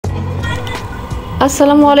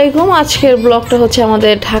আসসালামু আলাইকুম। আজকের ব্লগটা হচ্ছে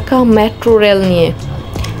আমাদের ঢাকা মেট্রো রেল নিয়ে।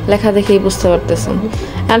 লেখা দেখেই বুঝতে পারতেছেন,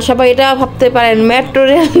 আর সবাই এটা ভাবতে পারেন মেট্রো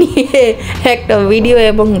রেল নিয়ে একটা ভিডিও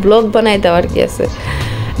এবং ব্লগ বানাই দেওয়ার কি আছে।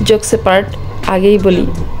 জোকসে পার্ট, আগেই বলি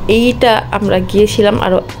এইটা আমরা গিয়েছিলাম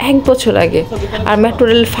আরও 1 বছর আগে, আর মেট্রো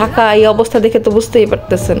রেল ফাঁকা এই অবস্থা দেখে তো বুঝতেই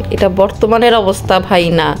পারতেছেন এটা বর্তমানের অবস্থা ভাই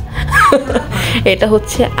না। এটা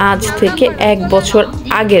হচ্ছে আজ থেকে 1 বছর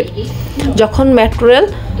আগের, যখন মেট্রো রেল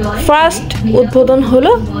ফার্স্ট উদ্বোধন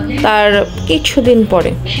হলো তার কিছুদিন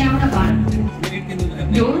পরে।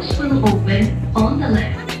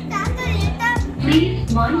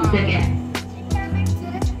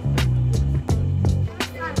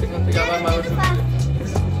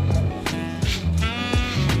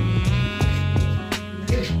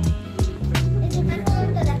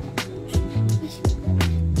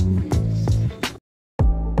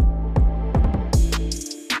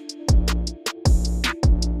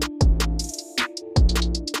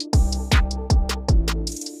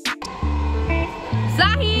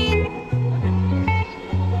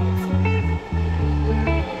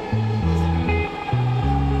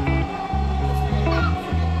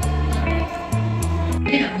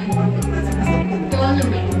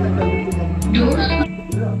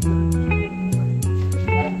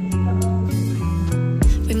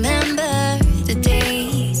 Remember the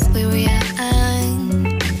days we were young,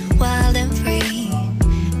 wild and free,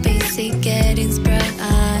 basic getting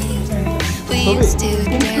bright. We used to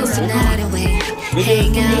dance the night away,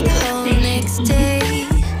 hang out the whole next day,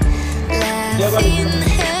 laughing,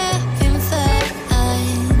 having fun.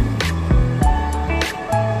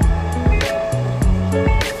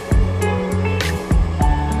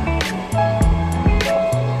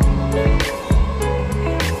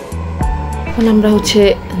 এখন আমরা হচ্ছে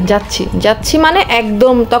যাচ্ছি মানে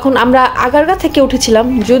একদম, তখন আমরা আগারগা থেকে উঠেছিলাম,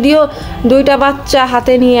 যদিও 2টা বাচ্চা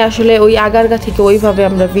হাতে নিয়ে আসলে ওই আগারগা থেকে ওইভাবে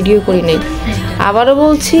আমরা ভিডিও করি নাই। আবারও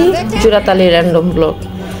বলছি, জোড়াতালি র্যান্ডম ব্লগ।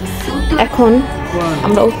 এখন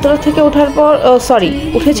আমরা উত্তরা থেকে ওঠার পর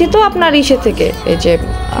উঠেছি তো আপনার ইসে থেকে, এই যে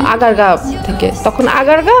আগারগা থেকে, তখন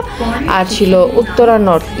আগারগা আর ছিল উত্তরা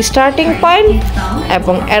নর্থ স্টার্টিং পয়েন্ট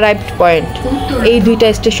এবং অ্যারাইভড পয়েন্ট, এই 2টা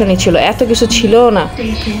স্টেশনই ছিল, এত কিছু ছিল না।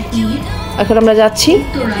 এখন আমরা যাচ্ছি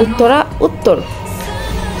উত্তরা উত্তর।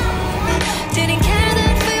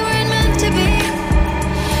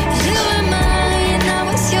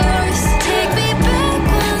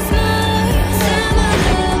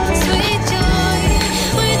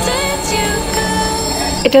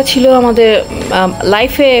 এটা ছিল আমাদের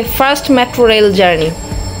লাইফে ফার্স্ট মেট্রো রেল জার্নি।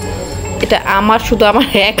 এটা শুধু আমার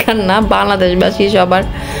একার না, বাংলাদেশবাসী সবার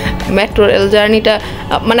মেট্রো রেল জার্নিটা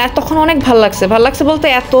মানে তখন অনেক ভালো লাগছে বলতে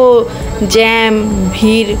এত জ্যাম,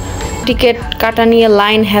 ভিড়, টিকিট কাটা নিয়ে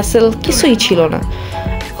লাইন, হ্যাসেল কিছুই ছিল না।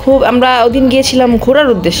 খুব আমরা ওদিন গিয়েছিলাম ঘোরার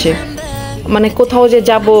উদ্দেশ্যে, মানে কোথাও যে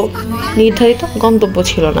যাব নির্ধারিত গন্তব্য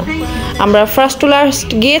ছিল না। আমরা ফার্স্ট টু লাস্ট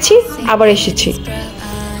গিয়েছি, আবার এসেছি।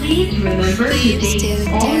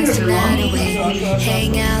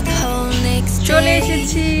 চলে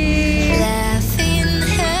এসেছি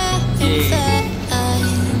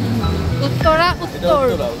উত্তরা উত্তর।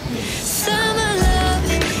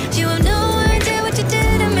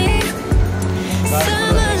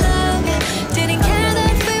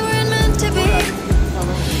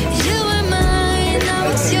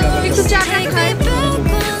 একটু চা খাই।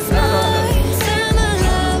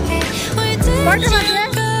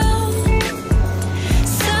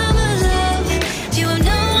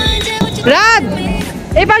 রাত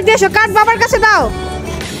এবার দেশো, কাঠ বাবার কাছে দাও,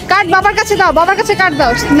 বাবার কাছে কাঠ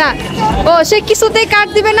দাও না। ও সে কিছুতেই কাঠ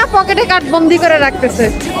দিবে না, পকেটে কাঠ বন্দি করে রাখতেছে,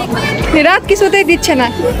 রাত কিছুতেই দিচ্ছে না।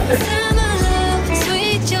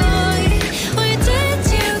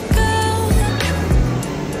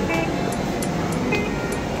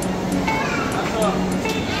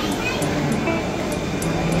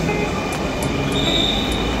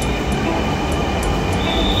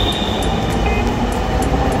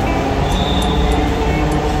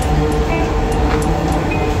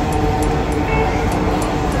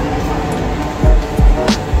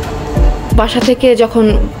 বাসা থেকে যখন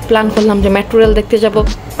প্ল্যান করলাম যে মেট্রো রেল দেখতে যাব,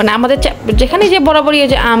 মানে আমাদের যেখানে যে বরাবরই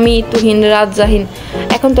যে আমি, তুহিন, রাজ, জাহিন,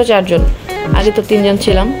 এখন তো 4 জন, আগে তো 3 জন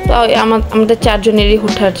ছিলাম, তো আমাদের 4 জনেরই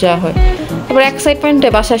হুটহাট যাওয়া হয়। তারপর এক্সাইটমেন্টে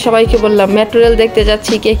বাসায় সবাইকে বললাম মেট্রো রেল দেখতে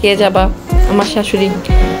যাচ্ছি, কে যাবা। আমার শাশুড়ি,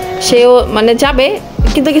 সেও মানে যাবে,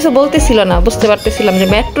 কিন্তু কিছু বলতেছিল না, বুঝতে পারতেছিলাম যে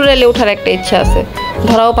মেট্রো রেলে ওঠার একটা ইচ্ছা আছে।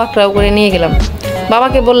 ধরাও পাকড়াও করে নিয়ে গেলাম,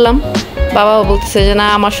 বাবাকে বললাম, বাবাও বলতেছে যে না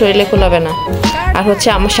আমার শরীরে কুলাবে না। আর হচ্ছে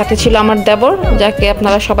আমার সাথে ছিল আমার দেবর, যাকে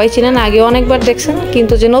আপনারা সবাই চিনেন, আগেও অনেকবার দেখছেন,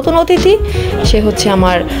 কিন্তু যে নতুন অতিথি সে হচ্ছে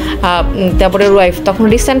আমার দেবরের ওয়াইফ। তখন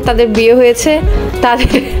রিসেন্ট তাদের বিয়ে হয়েছে,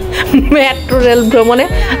 তাদের মেট্রো রেল ভ্রমণে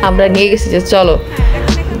আমরা নিয়ে গেছি যে চলো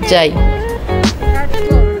যাই।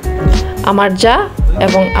 আমার যা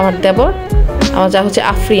এবং আমার দেবর, আমার যা হচ্ছে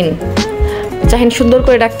আফরিন। জাহিন সুন্দর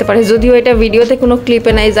করে ডাকতে পারে, যদিও এটা ভিডিওতে কোনো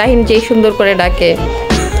ক্লিপে নাই। জাহিন যেই সুন্দর করে ডাকে,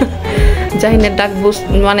 জাহিনের ডাক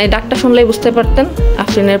মানে ডাকটা শুনলেই বুঝতে পারতেন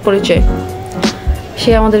আফরিনের পরিচয়। সে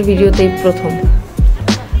আমাদের ভিডিওতেই প্রথম,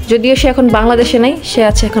 যদিও সে এখন বাংলাদেশে নেই, সে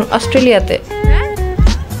আছে এখন অস্ট্রেলিয়াতে।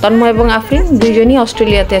 তন্ময় এবং আফরিন দুইজনই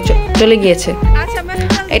অস্ট্রেলিয়াতে চলে গিয়েছে।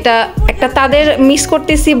 এটা একটা তাদের মিস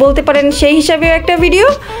করতেছি বলতে পারেন, সেই হিসাবেও একটা ভিডিও।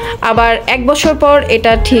 আবার 1 বছর পর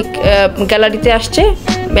এটা ঠিক গ্যালারিতে আসছে,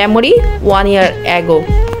 মেমোরি 1 year ago।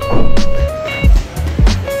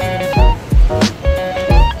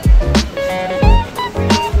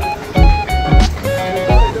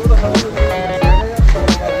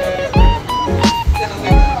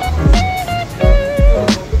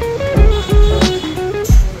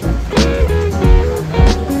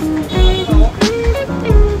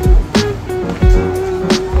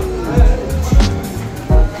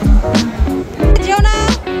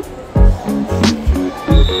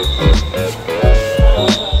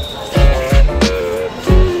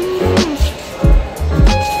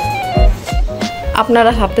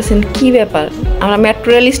 আপনারা ভাবতেছেন কি ব্যাপার, আমরা মেট্রো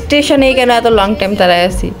রেল স্টেশনে কেন এত লং টাইম দাঁড়ায়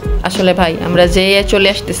আছি? আসলে ভাই আমরা যেয়ে চলে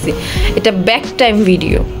আসতেছি, এটা ব্যাক টাইম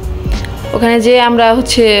ভিডিও। ওখানে যে আমরা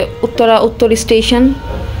হচ্ছে উত্তর স্টেশন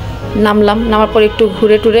নামার পর একটু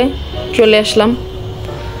ঘুরে টুরে চলে আসলাম।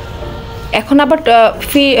 এখন আবার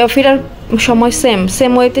ফেরার সময়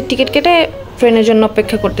সেম ওয়েতে টিকিট কেটে ট্রেনের জন্য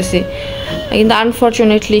অপেক্ষা করতেছি, কিন্তু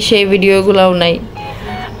আনফর্চুনেটলি সেই ভিডিওগুলোও নাই।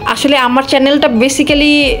 আসলে আমার চ্যানেলটা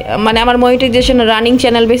বেসিক্যালি মানে আমার মনিটাইজেশন রানিং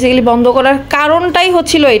চ্যানেল বেসিক্যালি বন্ধ করার কারণটাই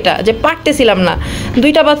হচ্ছিল এটা, যে পারতেছিলাম না,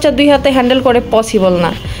 2টা বাচ্চা 2 হাতে হ্যান্ডেল করে পসিবল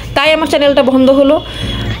না। তাই আমার চ্যানেলটা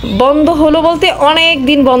বন্ধ হলো বলতে অনেক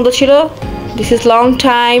দিন বন্ধ ছিল। This is long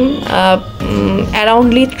time,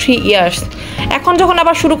 অ্যারাউন্ডলি 3 years। এখন যখন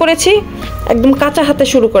আবার শুরু করেছি, একদম কাঁচা হাতে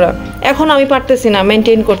শুরু করা, এখন আমি পারতেছি না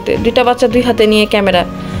মেনটেন করতে 2টা বাচ্চা 2 হাতে নিয়ে ক্যামেরা,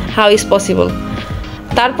 হাউ ইজ পসিবল।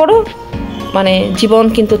 তারপরও মানে জীবন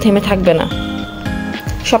কিন্তু থেমে থাকবে না,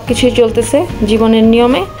 সব কিছুই চলতেছে জীবনের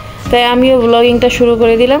নিয়মে। তাই আমিও ব্লগিংটা শুরু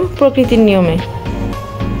করে দিলাম প্রকৃতির নিয়মে।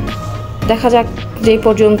 দেখা যাক যেই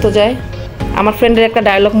পর্যন্ত যায়। আমার ফ্রেন্ডের একটা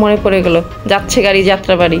ডায়লগ মনে পড়ে গেল, যাচ্ছে গাড়ি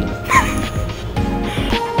যাত্রা বাড়ি।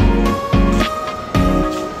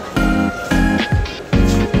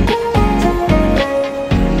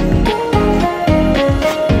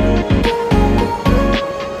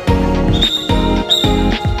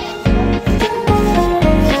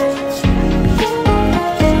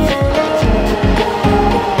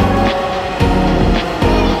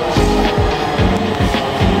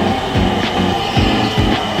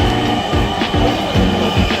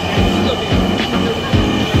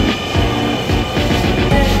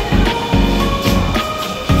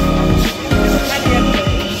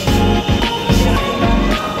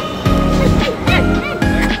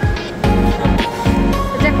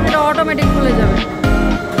 অটোমেটিক খুলে যাবে।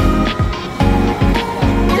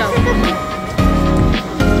 যাও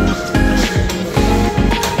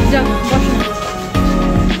যাও বসো।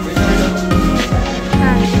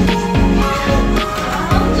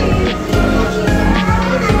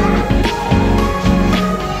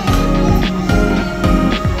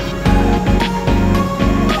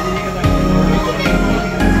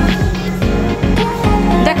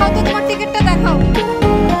 দেখাও তো তোমার টিকিটটা দেখাও।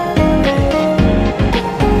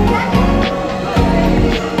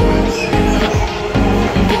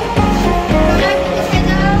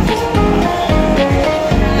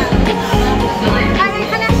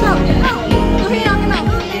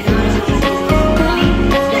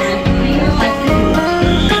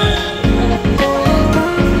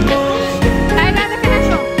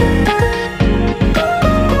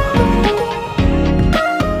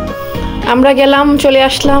 আমরা গেলাম, চলে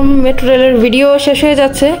আসলাম, মেট্রো রেলের ভিডিও শেষ হয়ে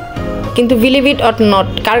যাচ্ছে, কিন্তু বিলিভ ইট অর নট,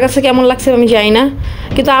 কার কাছে কেমন লাগছে আমি জানি না,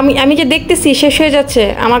 কিন্তু আমি যে দেখতেছি শেষ হয়ে যাচ্ছে,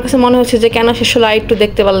 আমার কাছে মনে হচ্ছে যে কেন শেষ হলো, আর একটু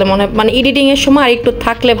দেখতে পারলে মনে হয় মানে এডিটিংয়ের সময় আর একটু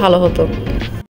থাকলে ভালো হতো।